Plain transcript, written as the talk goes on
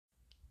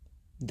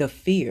The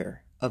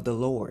fear of the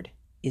Lord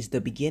is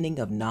the beginning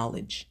of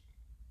knowledge,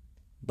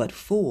 but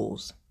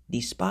fools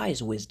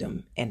despise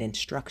wisdom and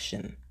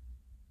instruction.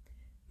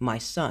 My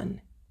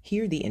son,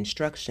 hear the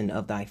instruction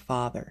of thy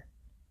father,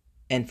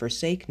 and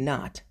forsake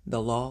not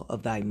the law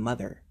of thy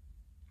mother.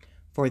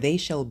 For they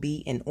shall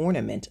be an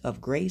ornament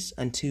of grace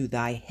unto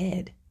thy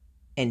head,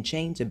 and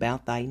chains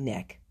about thy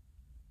neck.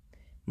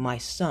 My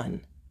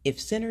son,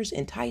 if sinners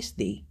entice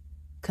thee,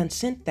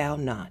 consent thou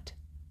not.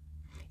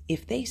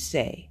 If they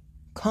say,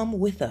 Come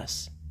with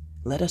us,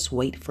 let us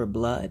wait for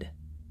blood.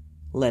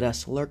 Let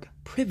us lurk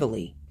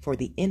privily for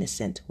the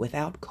innocent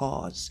without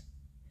cause.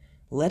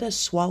 Let us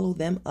swallow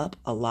them up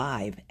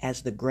alive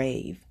as the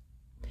grave,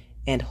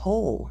 and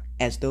whole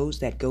as those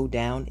that go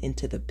down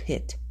into the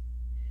pit.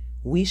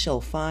 We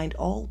shall find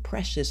all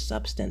precious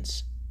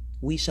substance.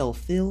 We shall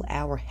fill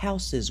our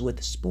houses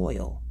with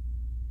spoil.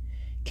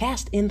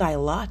 Cast in thy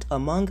lot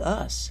among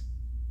us.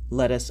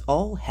 Let us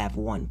all have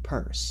one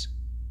purse.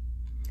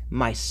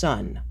 My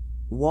son,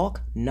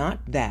 walk not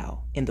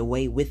thou in the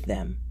way with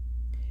them.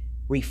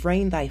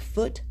 Refrain thy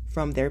foot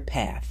from their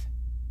path,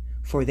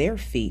 for their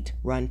feet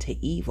run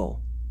to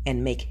evil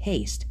and make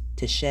haste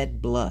to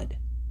shed blood.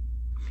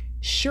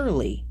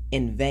 Surely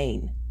in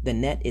vain the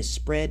net is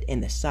spread in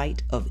the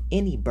sight of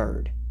any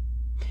bird,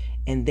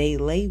 and they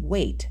lay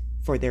wait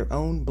for their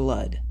own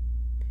blood.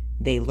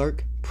 They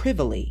lurk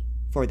privily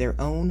for their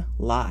own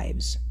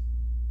lives.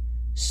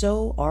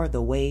 So are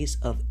the ways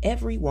of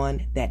every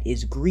one that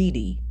is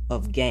greedy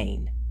of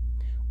gain,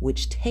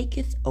 which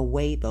taketh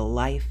away the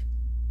life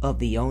of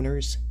the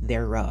owners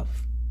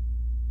thereof.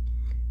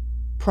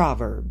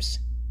 Proverbs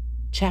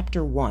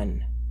chapter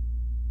 1,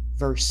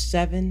 verse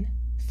 7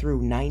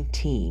 through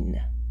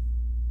 19.